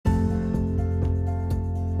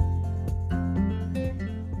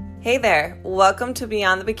Hey there, welcome to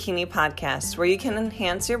Beyond the Bikini podcast, where you can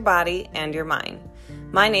enhance your body and your mind.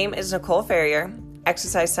 My name is Nicole Ferrier,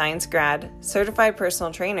 exercise science grad, certified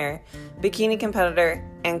personal trainer, bikini competitor,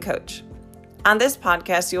 and coach. On this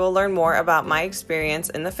podcast, you will learn more about my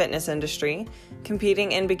experience in the fitness industry,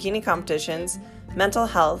 competing in bikini competitions, mental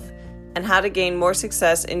health, and how to gain more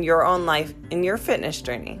success in your own life in your fitness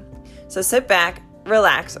journey. So sit back,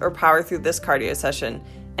 relax, or power through this cardio session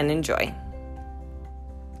and enjoy.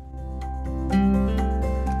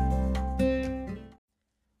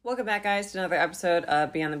 Welcome back, guys, to another episode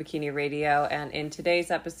of Beyond the Bikini Radio. And in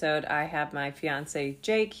today's episode, I have my fiance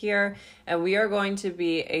Jake here, and we are going to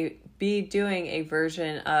be doing a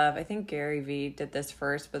version of, I think Gary Vee did this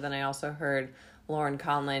first, but then I also heard Lauren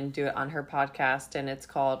Conlin do it on her podcast, and it's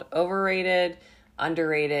called Overrated,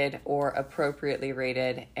 Underrated, or Appropriately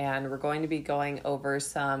Rated. And we're going to be going over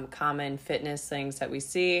some common fitness things that we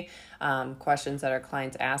see, questions that our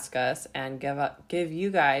clients ask us, and give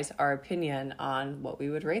you guys our opinion on what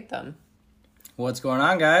we would rate them. What's going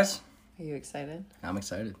on, guys? Are you excited? I'm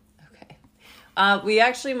excited. Okay. We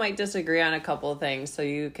actually might disagree on a couple of things, so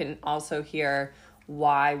you can also hear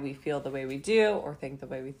why we feel the way we do or think the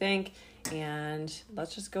way we think. And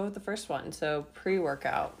let's just go with the first one. So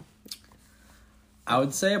pre-workout. I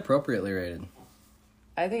would say appropriately rated.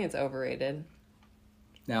 I think it's overrated.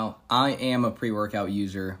 Now, I am a pre-workout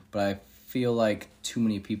user, but I feel like too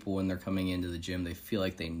many people when they're coming into the gym, they feel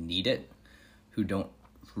like they need it, who don't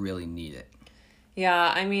really need it.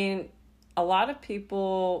 Yeah, I mean, a lot of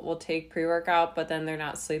people will take pre-workout, but then they're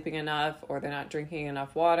not sleeping enough, or they're not drinking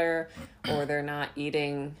enough water, or they're not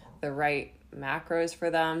eating the right macros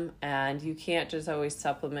for them, and you can't just always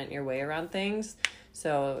supplement your way around things.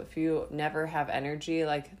 So if you never have energy,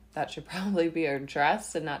 like, that should probably be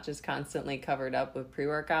addressed and not just constantly covered up with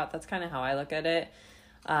pre-workout. That's kind of how I look at it.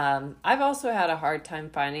 I've also had a hard time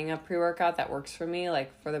finding a pre-workout that works for me.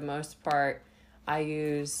 Like, for the most part, I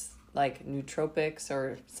use like nootropics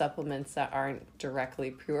or supplements that aren't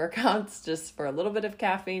directly pre-workouts just for a little bit of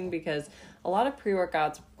caffeine, because a lot of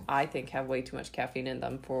pre-workouts, I think, have way too much caffeine in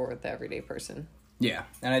them for the everyday person. Yeah,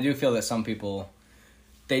 and I do feel that some people,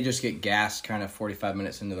 they just get gassed kind of 45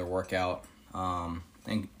 minutes into their workout,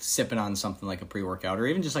 and sipping on something like a pre-workout or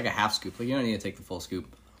even just like a half scoop. Like, you don't need to take the full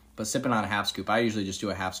scoop, but sipping on a half scoop. I usually just do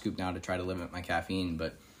a half scoop now to try to limit my caffeine,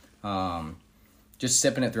 but just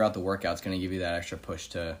sipping it throughout the workout is going to give you that extra push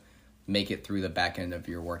to make it through the back end of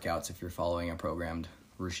your workouts if you're following a programmed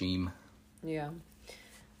regime. Yeah.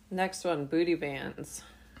 Next one, booty bands.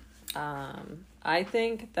 I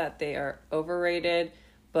think that they are overrated,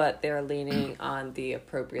 but they're leaning on the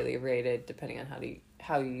appropriately rated depending on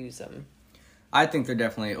how you use them. I think they're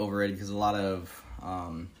definitely overrated because a lot of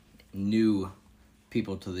new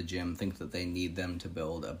people to the gym think that they need them to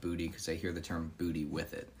build a booty because they hear the term booty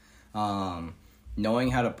with it. Knowing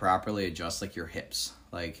how to properly adjust like your hips,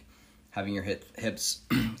 like having your hips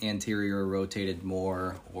anterior rotated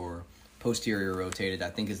more or posterior rotated, I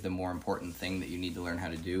think is the more important thing that you need to learn how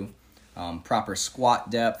to do. Proper squat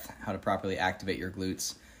depth, how to properly activate your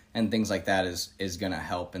glutes, and things like that is going to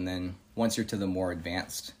help. And then once you're to the more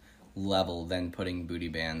advanced level, then putting booty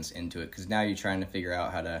bands into it, because now you're trying to figure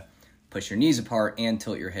out how to push your knees apart and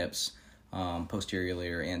tilt your hips posteriorly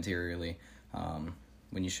or anteriorly,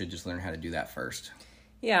 when you should just learn how to do that first.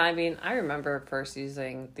 Yeah, I mean, I remember first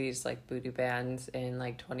using these like booty bands in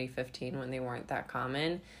like 2015 when they weren't that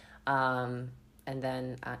common. And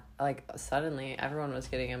then suddenly everyone was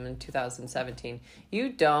getting them in 2017.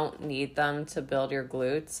 You don't need them to build your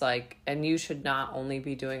glutes, and you should not only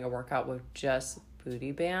be doing a workout with just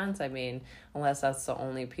booty bands. I mean, unless that's the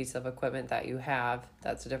only piece of equipment that you have,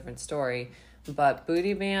 that's a different story. But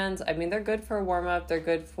booty bands, I mean, they're good for a warm-up. They're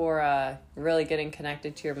good for really getting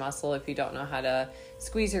connected to your muscle if you don't know how to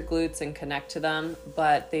squeeze your glutes and connect to them.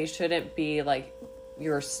 But they shouldn't be like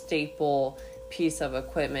your staple piece of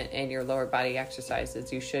equipment in your lower body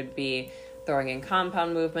exercises. You should be throwing in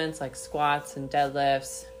compound movements like squats and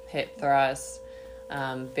deadlifts, hip thrusts,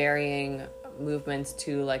 varying movements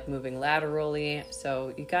to like moving laterally.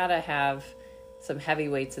 So you gotta have some heavy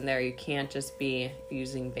weights in there. You can't just be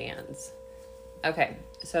using bands. Okay,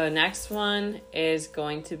 so next one is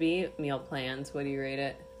going to be meal plans. What do you rate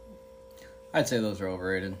it? I'd say those are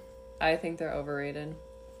overrated. I think they're overrated.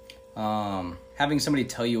 Having somebody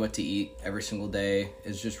tell you what to eat every single day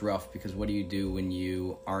is just rough, because what do you do when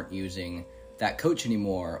you aren't using that coach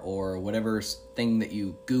anymore or whatever thing that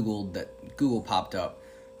you Googled that Google popped up?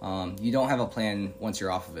 You don't have a plan once you're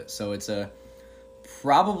off of it. So it's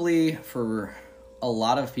probably for a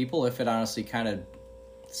lot of people, if it honestly kind of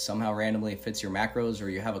somehow randomly fits your macros, or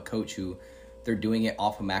you have a coach who they're doing it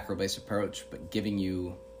off a macro-based approach, but giving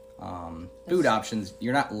you food options,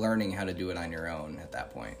 you're not learning how to do it on your own at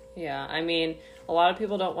that point. Yeah, I mean, a lot of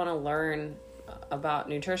people don't want to learn about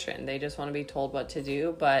nutrition. They just want to be told what to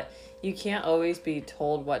do, but you can't always be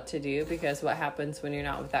told what to do, because what happens when you're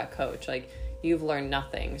not with that coach? Like, you've learned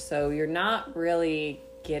nothing. So you're not really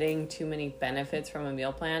getting too many benefits from a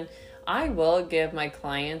meal plan. I will give my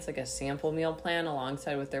clients like a sample meal plan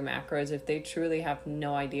alongside with their macros if they truly have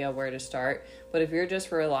no idea where to start. But if you're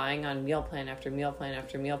just relying on meal plan after meal plan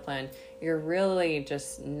after meal plan, you're really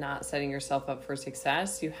just not setting yourself up for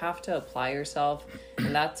success. You have to apply yourself.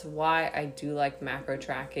 And that's why I do like macro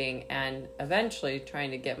tracking, and eventually trying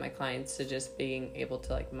to get my clients to just being able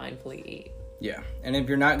to like mindfully eat. Yeah, and if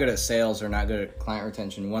you're not good at sales or not good at client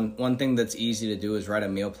retention, one thing that's easy to do is write a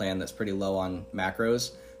meal plan that's pretty low on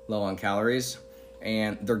macros, low on calories,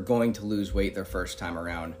 and they're going to lose weight their first time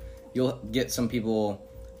around. You'll get some people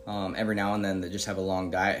every now and then that just have a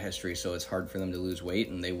long diet history, so it's hard for them to lose weight,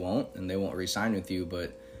 and they won't re-sign with you.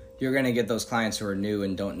 But you're going to get those clients who are new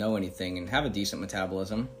and don't know anything and have a decent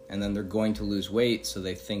metabolism, and then they're going to lose weight, so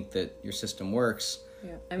they think that your system works.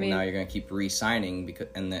 Yeah, I mean, now you're going to keep re-signing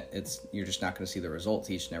you're just not going to see the results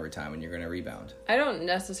each and every time, and you're going to rebound. I don't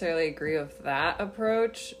necessarily agree with that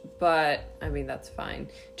approach, but I mean, that's fine.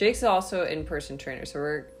 Jake's also in-person trainer, so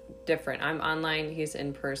we're different. I'm online, he's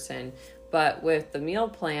in person. But with the meal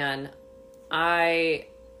plan, I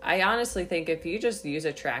honestly think if you just use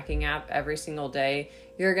a tracking app every single day,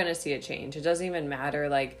 you're going to see a change. It doesn't even matter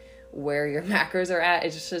like where your macros are at.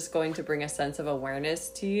 It's just going to bring a sense of awareness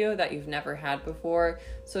to you that you've never had before.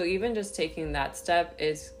 So even just taking that step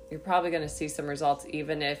you're probably going to see some results,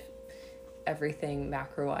 even if everything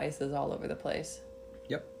macro-wise is all over the place.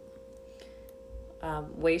 Yep.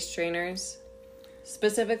 Waist trainers,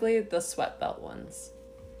 specifically the sweat belt ones.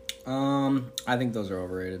 I think those are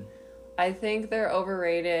overrated. I think they're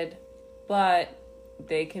overrated, but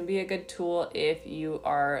they can be a good tool if you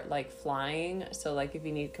are like flying. So like if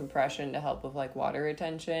you need compression to help with like water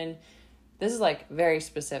retention. This is like very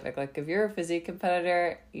specific. Like if you're a physique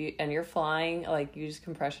competitor and you're flying, like use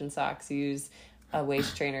compression socks, use a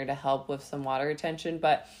waist trainer to help with some water retention,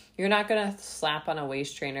 but you're not going to slap on a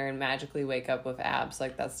waist trainer and magically wake up with abs.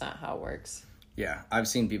 Like that's not how it works. Yeah, I've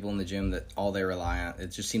seen people in the gym that all they rely on, it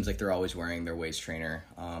just seems like they're always wearing their waist trainer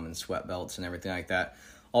and sweat belts and everything like that.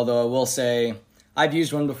 Although I will say, I've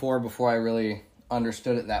used one before I really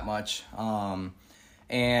understood it that much.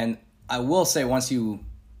 And I will say, once you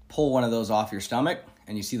pull one of those off your stomach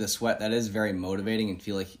and you see the sweat, that is very motivating, and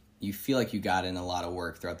feel like you got in a lot of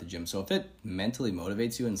work throughout the gym. So if it mentally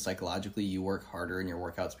motivates you and psychologically you work harder in your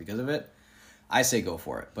workouts because of it, I say go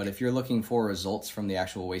for it. But if you're looking for results from the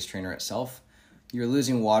actual waist trainer itself, you're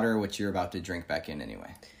losing water, which you're about to drink back in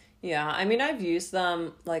anyway. Yeah, I mean, I've used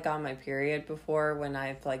them like on my period before when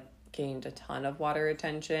I've like gained a ton of water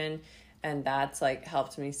retention, and that's like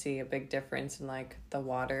helped me see a big difference in like the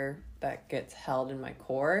water that gets held in my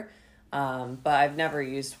core. But I've never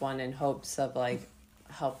used one in hopes of like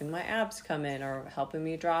helping my abs come in or helping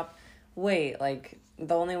me drop weight. Like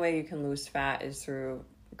the only way you can lose fat is through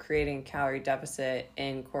creating a calorie deficit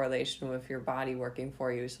in correlation with your body working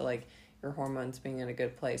for you. So like your hormones being in a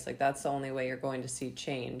good place. Like that's the only way you're going to see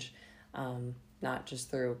change, not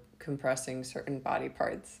just through compressing certain body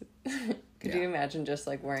parts. Could you imagine just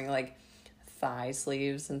like wearing like thigh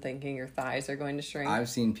sleeves and thinking your thighs are going to shrink? I've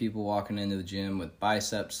seen people walking into the gym with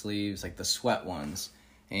bicep sleeves, like the sweat ones,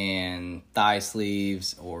 and thigh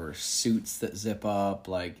sleeves or suits that zip up.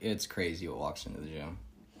 Like it's crazy what walks into the gym.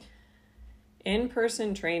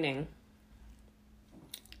 In-person training,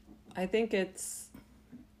 I think it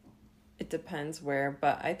depends where,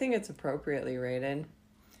 but I think it's appropriately rated.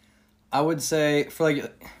 I would say for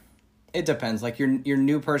like, it depends. Like your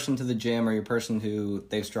new person to the gym, or your person who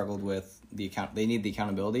they've struggled with they need the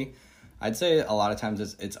accountability. I'd say a lot of times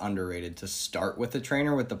it's underrated to start with a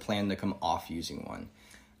trainer with the plan to come off using one.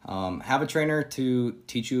 Have a trainer to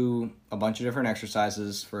teach you a bunch of different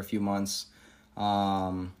exercises for a few months,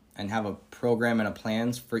 and have a program and a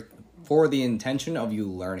plans for the intention of you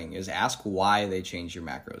learning. Is ask why they change your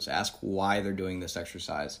macros. Ask why they're doing this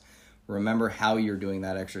exercise. Remember how you're doing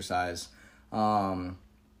that exercise.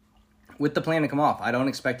 With the plan to come off. I don't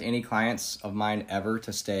expect any clients of mine ever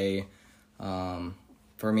to stay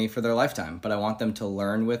for me for their lifetime, but I want them to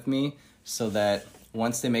learn with me so that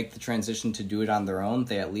once they make the transition to do it on their own,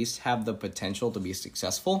 they at least have the potential to be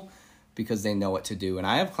successful because they know what to do. And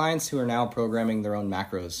I have clients who are now programming their own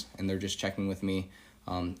macros, and they're just checking with me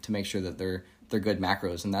to make sure that they're good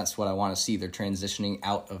macros. And that's what I want to see. They're transitioning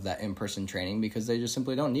out of that in-person training because they just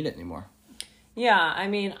simply don't need it anymore. Yeah, I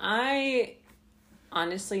mean, I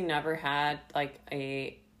honestly never had like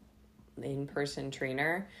a in-person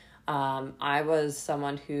trainer. I was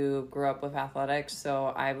someone who grew up with athletics, so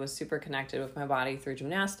I was super connected with my body through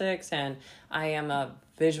gymnastics, and I am a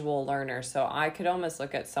visual learner, so I could almost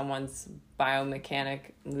look at someone's biomechanic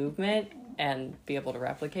movement and be able to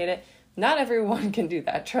replicate it. Not everyone can do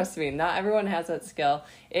that, trust me. Not everyone has that skill.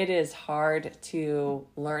 It is hard to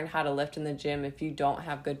learn how to lift in the gym if you don't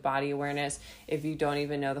have good body awareness, if you don't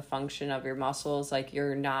even know the function of your muscles. Like,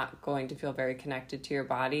 you're not going to feel very connected to your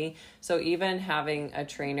body. So even having a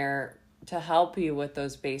trainer to help you with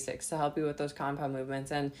those basics, to help you with those compound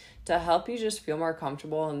movements, and to help you just feel more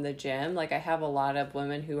comfortable in the gym. Like, I have a lot of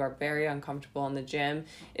women who are very uncomfortable in the gym.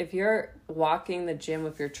 If you're walking the gym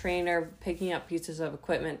with your trainer, picking up pieces of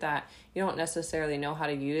equipment that you don't necessarily know how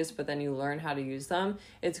to use, but then you learn how to use them,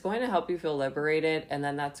 it's going to help you feel liberated, and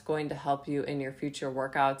then that's going to help you in your future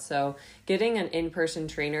workouts. So getting an in-person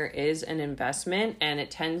trainer is an investment, and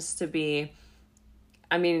it tends to be,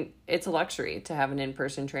 I mean, it's a luxury to have an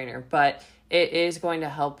in-person trainer, but it is going to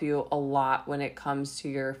help you a lot when it comes to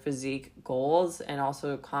your physique goals and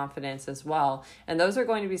also confidence as well. And those are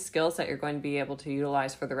going to be skills that you're going to be able to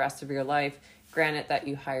utilize for the rest of your life, granted that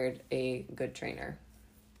you hired a good trainer.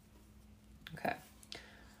 Okay.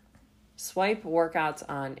 Swipe workouts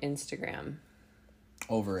on Instagram.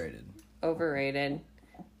 Overrated.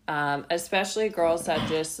 Especially girls that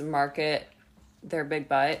just market their big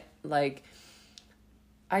butt. Like,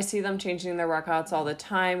 I see them changing their workouts all the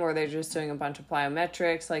time, where they're just doing a bunch of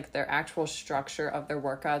plyometrics. Like, their actual structure of their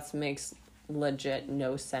workouts makes legit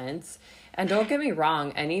no sense. And don't get me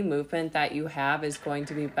wrong, any movement that you have is going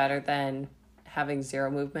to be better than having zero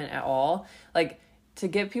movement at all. Like, to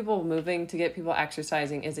get people moving, to get people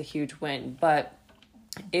exercising is a huge win. But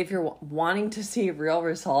if you're wanting to see real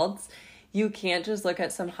results, you can't just look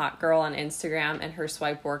at some hot girl on Instagram and her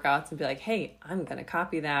swipe workouts and be like, hey, I'm going to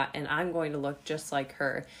copy that and I'm going to look just like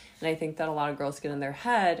her. And I think that a lot of girls get in their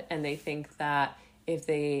head and they think that if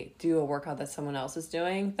they do a workout that someone else is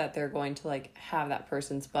doing, that they're going to like have that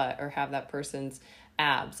person's butt or have that person's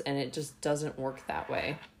abs. And it just doesn't work that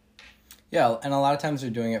way. Yeah, and a lot of times they're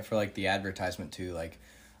doing it for like the advertisement too, like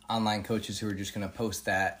online coaches who are just going to post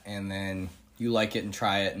that and then you like it and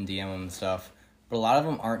try it and DM them and stuff. But a lot of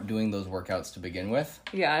them aren't doing those workouts to begin with.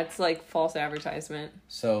 Yeah, it's like false advertisement.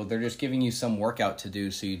 So they're just giving you some workout to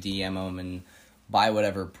do, so you DM them and buy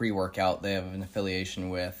whatever pre-workout they have an affiliation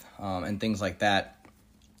with, and things like that,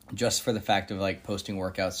 just for the fact of like posting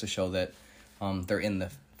workouts to show that they're in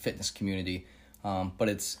the fitness community. But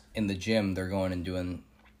it's in the gym, they're going and doing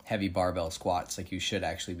heavy barbell squats like you should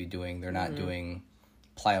actually be doing. They're not doing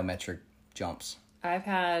plyometric jumps. I've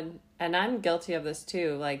had, and I'm guilty of this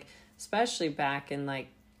too, like, especially back in like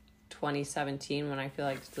 2017 when I feel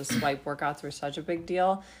like the swipe workouts were such a big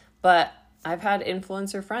deal. But I've had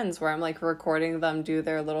influencer friends where I'm like recording them do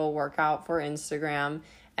their little workout for Instagram,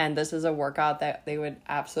 and this is a workout that they would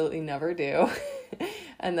absolutely never do.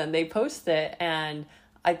 And then they post it, and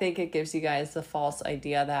I think it gives you guys the false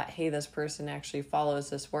idea that, hey, this person actually follows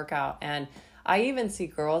this workout. And I even see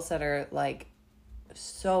girls that are like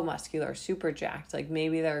so muscular, super jacked, like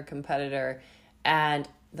maybe they're a competitor, and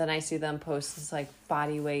then I see them post this like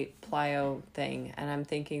body weight plyo thing, and I'm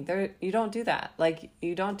thinking, you don't do that. Like,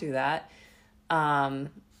 you don't do that.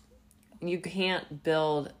 You can't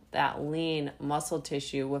build that lean muscle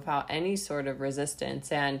tissue without any sort of resistance.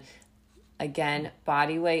 And again,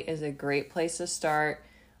 body weight is a great place to start.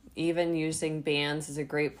 Even using bands is a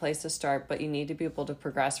great place to start, but you need to be able to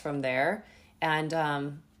progress from there. And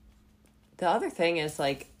the other thing is,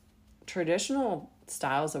 like, traditional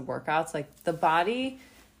styles of workouts, like the body,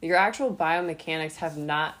 your actual biomechanics have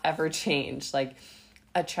not ever changed. Like,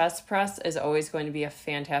 a chest press is always going to be a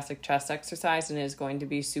fantastic chest exercise and is going to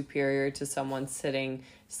be superior to someone sitting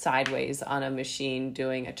sideways on a machine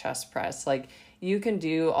doing a chest press. Like, you can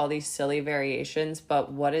do all these silly variations,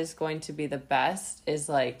 but what is going to be the best is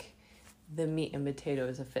like the meat and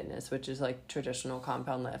potatoes of fitness, which is like traditional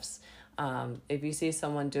compound lifts. If you see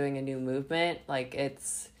someone doing a new movement, like,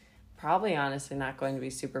 it's probably honestly not going to be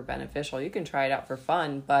super beneficial. You can try it out for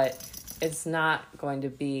fun, but it's not going to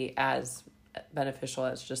be as beneficial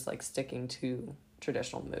as just like sticking to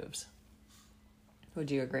traditional moves. Would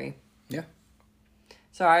you agree? Yeah.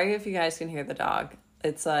 Sorry if you guys can hear the dog.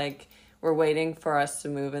 It's like we're waiting for us to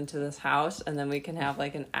move into this house, and then we can have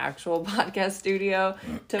like an actual podcast studio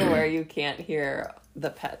to where you can't hear the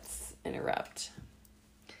pets interrupt.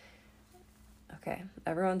 Okay,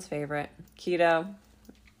 everyone's favorite, keto.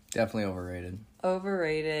 Definitely overrated.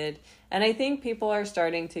 Overrated. And I think people are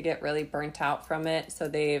starting to get really burnt out from it. So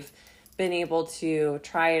they've been able to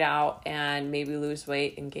try it out and maybe lose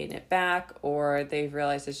weight and gain it back, or they've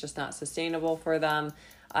realized it's just not sustainable for them.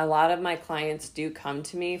 a lot of my clients do come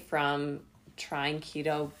to me from trying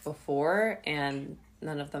keto before, and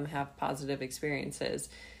none of them have positive experiences.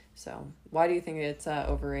 So why do you think it's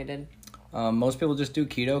overrated? Most people just do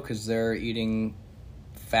keto because they're eating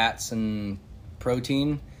fats and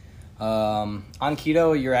protein. On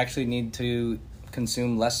keto, you actually need to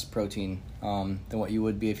consume less protein than what you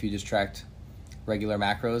would be if you just tracked regular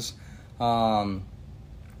macros.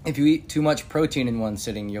 If you eat too much protein in one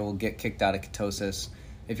sitting, you'll get kicked out of ketosis.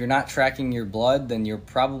 If you're not tracking your blood, then you're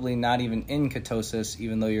probably not even in ketosis,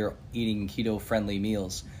 even though you're eating keto-friendly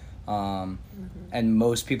meals. And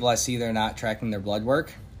most people I see, they're not tracking their blood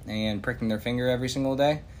work and pricking their finger every single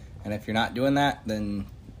day. And if you're not doing that, then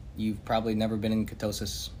you've probably never been in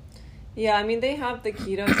ketosis. Yeah, I mean, they have the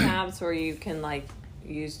keto tabs where you can, like,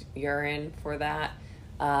 use urine for that.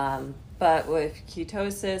 But with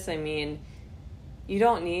ketosis, I mean, you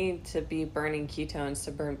don't need to be burning ketones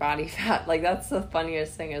to burn body fat. Like, that's the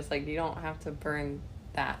funniest thing is, like, you don't have to burn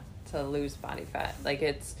that to lose body fat. Like,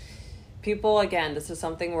 it's people, again, this is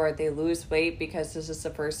something where they lose weight because this is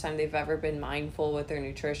the first time they've ever been mindful with their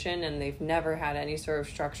nutrition and they've never had any sort of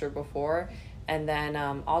structure before. And then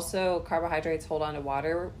also carbohydrates hold on to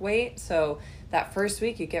water weight. So that first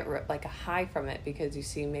week you get like a high from it because you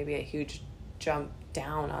see maybe a huge jump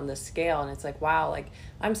down on the scale. And it's like, wow, like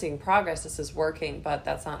I'm seeing progress. This is working, but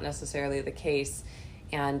that's not necessarily the case.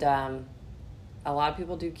 And a lot of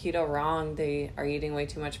people do keto wrong. They are eating way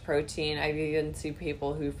too much protein. I even see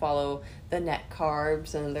people who follow the net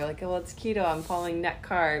carbs and they're like, oh, it's keto, I'm following net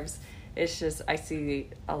carbs. It's just, I see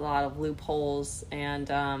a lot of loopholes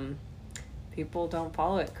and people don't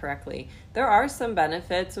follow it correctly. There are some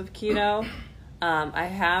benefits of keto. I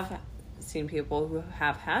have seen people who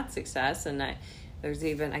have had success, and there's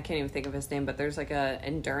even, I can't even think of his name, but there's like a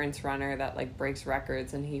endurance runner that like breaks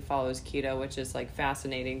records and he follows keto, which is like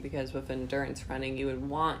fascinating because with endurance running, you would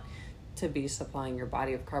want to be supplying your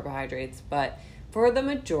body with carbohydrates. But for the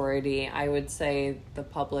majority, I would say the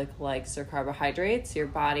public likes their carbohydrates. Your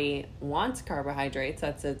body wants carbohydrates.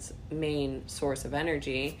 That's its main source of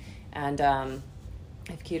energy. And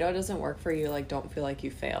if keto doesn't work for you, like, don't feel like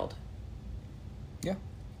you failed. Yeah.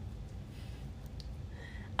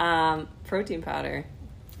 Protein powder.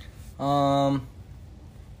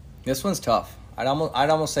 This one's tough. I'd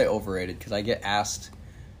almost say overrated because I get asked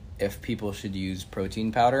if people should use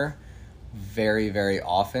protein powder very, very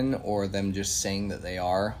often, or them just saying that they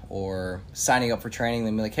are, or signing up for training.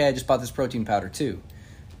 They'd be like, hey, I just bought this protein powder too,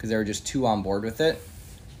 because they were just too on board with it.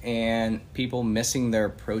 And people missing their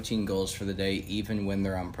protein goals for the day even when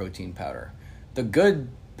they're on protein powder. The good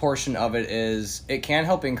portion of it is it can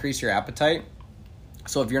help increase your appetite.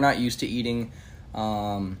 So if you're not used to eating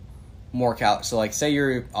more calories, so like say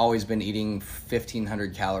you've always been eating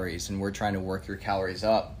 1,500 calories and we're trying to work your calories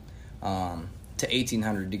up to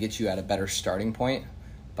 1,800 to get you at a better starting point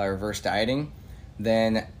by reverse dieting,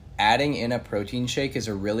 then adding in a protein shake is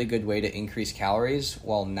a really good way to increase calories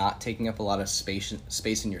while not taking up a lot of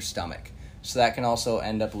space in your stomach. So that can also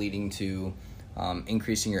end up leading to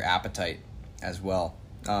increasing your appetite as well,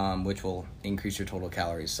 which will increase your total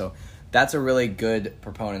calories. So that's a really good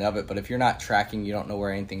proponent of it. But if you're not tracking, you don't know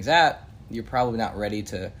where anything's at, you're probably not ready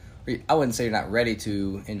to, I wouldn't say you're not ready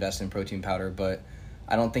to invest in protein powder, but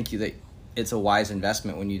I don't think that it's a wise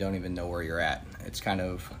investment when you don't even know where you're at. It's kind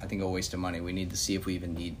of, I think, a waste of money. We need to see if we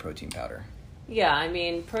even need protein powder. Yeah, I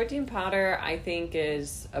mean, protein powder, I think,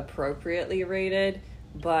 is appropriately rated,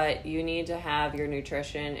 but you need to have your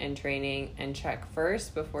nutrition and training in check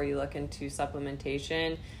first before you look into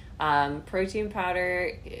supplementation. Protein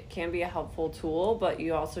powder can be a helpful tool, but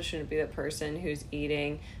you also shouldn't be the person who's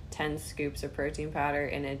eating 10 scoops of protein powder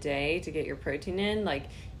in a day to get your protein in. Like,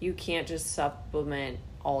 you can't just supplement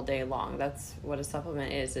all day long. That's what a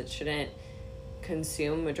supplement is. It shouldn't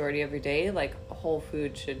consume majority of your day. Like, whole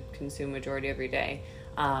food should consume majority of your day.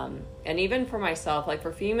 And even for myself, like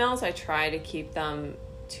for females, I try to keep them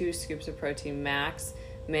 2 scoops of protein max.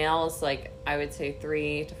 Males, like I would say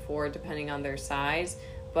 3 to 4 depending on their size.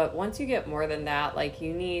 But once you get more than that, like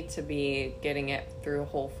you need to be getting it through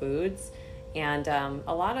whole foods. And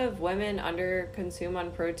a lot of women under consume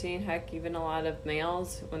on protein. Heck, even a lot of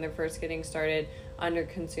males when they're first getting started under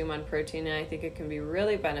consume on protein. And I think it can be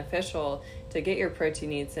really beneficial to get your protein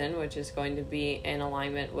needs in, which is going to be in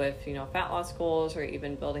alignment with, fat loss goals or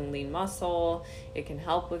even building lean muscle. It can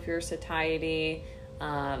help with your satiety.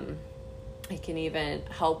 It can even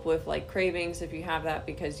help with like cravings if you have that,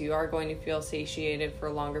 because you are going to feel satiated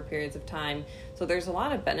for longer periods of time. So there's a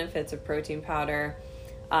lot of benefits of protein powder.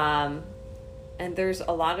 And there's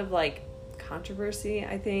a lot of like controversy,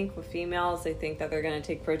 I think, with females. They think that they're going to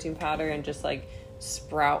take protein powder and just like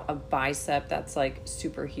sprout a bicep that's like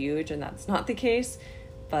super huge, and that's not the case.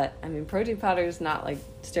 But I mean, protein powder is not like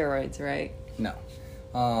steroids, right? No.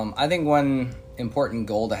 I think one important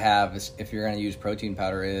goal to have is, if you're going to use protein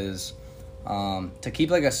powder, is to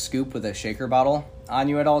keep like a scoop with a shaker bottle on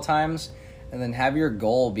you at all times, and then have your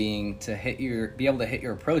goal being to be able to hit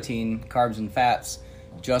your protein, carbs, and fats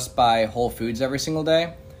just by whole foods every single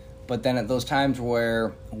day. But then at those times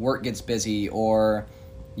where work gets busy or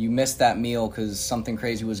you missed that meal because something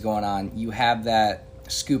crazy was going on, you have that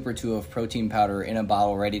scoop or two of protein powder in a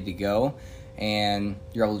bottle ready to go, and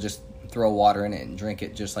you're able to just throw water in it and drink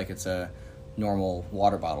it just like it's a normal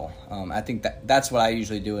water bottle. I think that's what I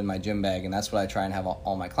usually do in my gym bag, and that's what I try and have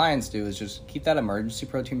all my clients do, is just keep that emergency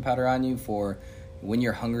protein powder on you for when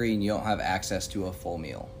you're hungry and you don't have access to a full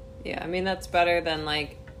meal. Yeah, I mean, that's better than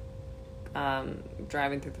like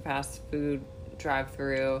driving through the fast food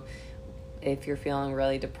drive-through if you're feeling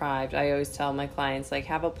really deprived. I always tell my clients, like,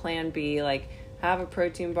 have a plan B, like have a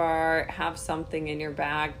protein bar, have something in your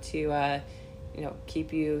bag to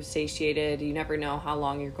keep you satiated. You never know how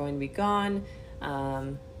long you're going to be gone,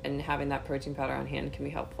 and having that protein powder on hand can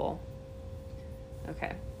be helpful.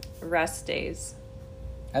 Okay, rest days.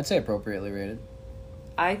 I'd say appropriately rated.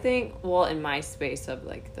 I think, well, in my space of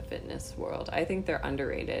like the fitness world, I think they're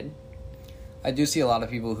underrated. I do see a lot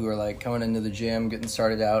of people who are like coming into the gym, getting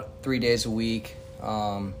started out 3 days a week,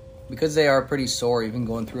 because they are pretty sore, even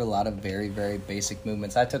going through a lot of very, very basic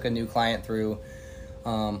movements. I took a new client through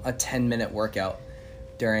a 10-minute workout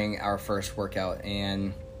during our first workout,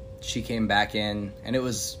 and she came back in, and it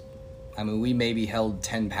was, I mean, we maybe held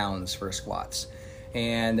 10 pounds for squats,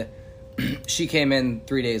 and she came in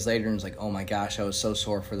 3 days later and was like, oh my gosh, I was so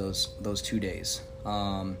sore for those 2 days.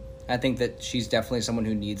 I think that she's definitely someone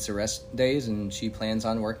who needs the rest days, and she plans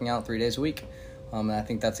on working out 3 days a week. And I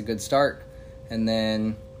think that's a good start. And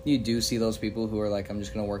then you do see those people who are like, I'm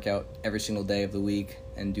just going to work out every single day of the week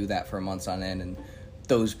and do that for months on end. And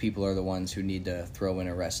those people are the ones who need to throw in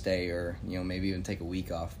a rest day, or maybe even take a week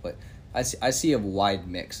off. But I see a wide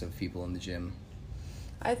mix of people in the gym.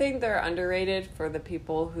 I think they're underrated for the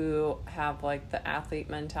people who have like the athlete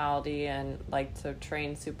mentality and like to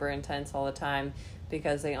train super intense all the time,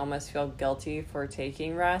 because they almost feel guilty for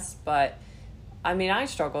taking rest. But I mean, I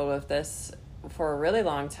struggled with this for a really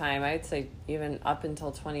long time. I'd say even up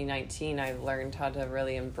until 2019, I learned how to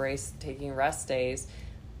really embrace taking rest days.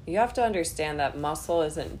 You have to understand that muscle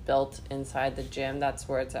isn't built inside the gym. That's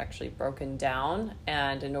where it's actually broken down.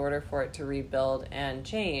 And in order for it to rebuild and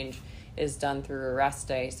change, is done through a rest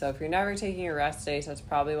day. So if you're never taking your rest days, that's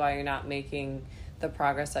probably why you're not making the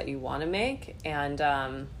progress that you want to make.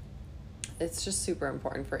 And it's just super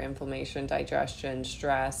important for inflammation, digestion,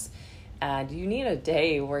 stress. And you need a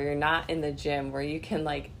day where you're not in the gym, where you can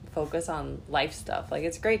like focus on life stuff. Like,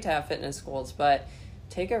 it's great to have fitness goals, but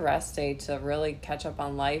take a rest day to really catch up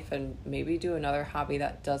on life and maybe do another hobby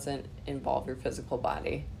that doesn't involve your physical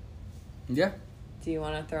body. Yeah. Do you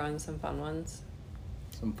want to throw in some fun ones?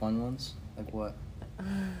 Some fun ones? Like what?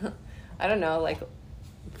 I don't know, like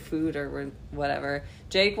food or whatever.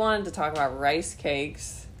 Jake wanted to talk about rice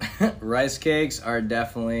cakes. Rice cakes are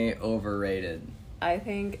definitely overrated. I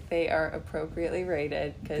think they are appropriately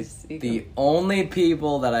rated, because the only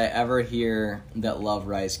people that I ever hear that love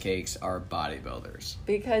rice cakes are bodybuilders.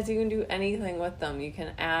 Because you can do anything with them. You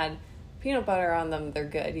can add peanut butter on them, they're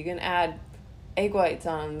good. You can add egg whites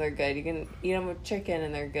on them, they're good. You can eat them with chicken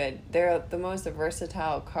and they're good. They're the most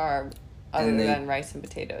versatile carb other than rice and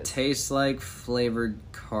potatoes. Taste like flavored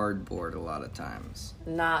cardboard a lot of times.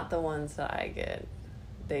 Not the ones that I get.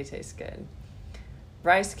 They taste good.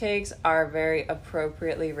 Rice cakes are very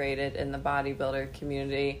appropriately rated in the bodybuilder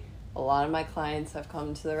community. A lot of my clients have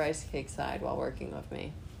come to the rice cake side while working with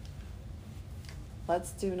me.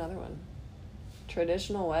 Let's do another one.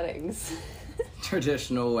 Traditional weddings.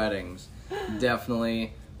 Traditional weddings.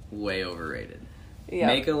 Definitely way overrated. Yep.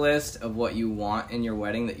 Make a list of what you want in your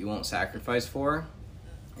wedding that you won't sacrifice for,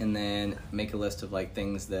 and then make a list of like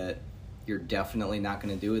things that you're definitely not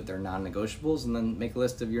going to do if they're non-negotiables, and then make a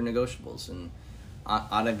list of your negotiables. And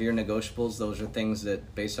out of your negotiables, those are things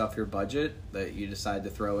that, based off your budget, that you decide to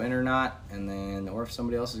throw in or not, and then, or if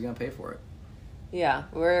somebody else is going to pay for it. Yeah,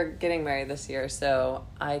 we're getting married this year, so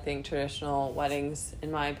I think traditional weddings,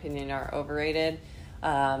 in my opinion, are overrated.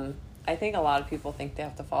 I think a lot of people think they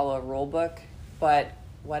have to follow a rule book, but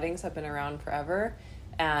weddings have been around forever,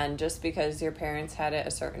 and just because your parents had it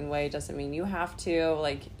a certain way doesn't mean you have to.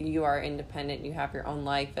 Like, you are independent, you have your own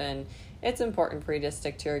life, and it's important for you to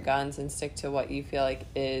stick to your guns and stick to what you feel like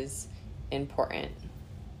is important.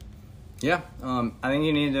 Yeah, I think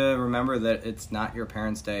you need to remember that it's not your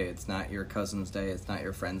parents' day, it's not your cousin's day, it's not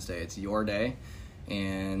your friend's day, it's your day,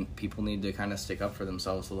 and people need to kind of stick up for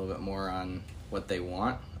themselves a little bit more on what they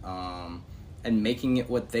want, and making it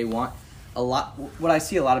what they want. What I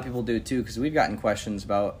see a lot of people do too, because we've gotten questions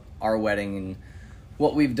about our wedding and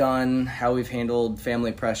what we've done, how we've handled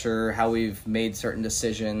family pressure, how we've made certain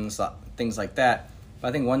decisions, things like that. But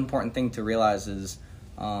I think one important thing to realize is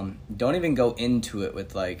don't even go into it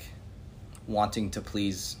with like wanting to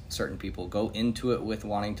please certain people. Go into it with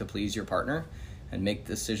wanting to please your partner and make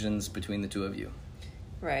decisions between the two of you.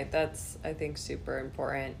 Right. That's, I think, super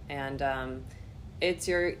important. And it's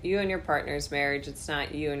you and your partner's marriage. It's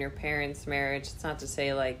not you and your parents' marriage. It's not to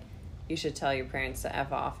say like you should tell your parents to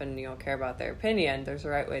F off and you don't care about their opinion. There's a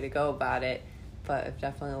right way to go about it. But I've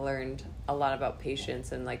definitely learned a lot about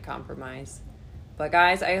patience and like compromise. But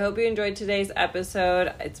guys, I hope you enjoyed today's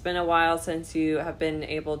episode. It's been a while since you have been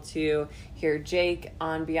able to hear Jake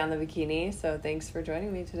on Beyond the Bikini. So thanks for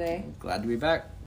joining me today. Glad to be back.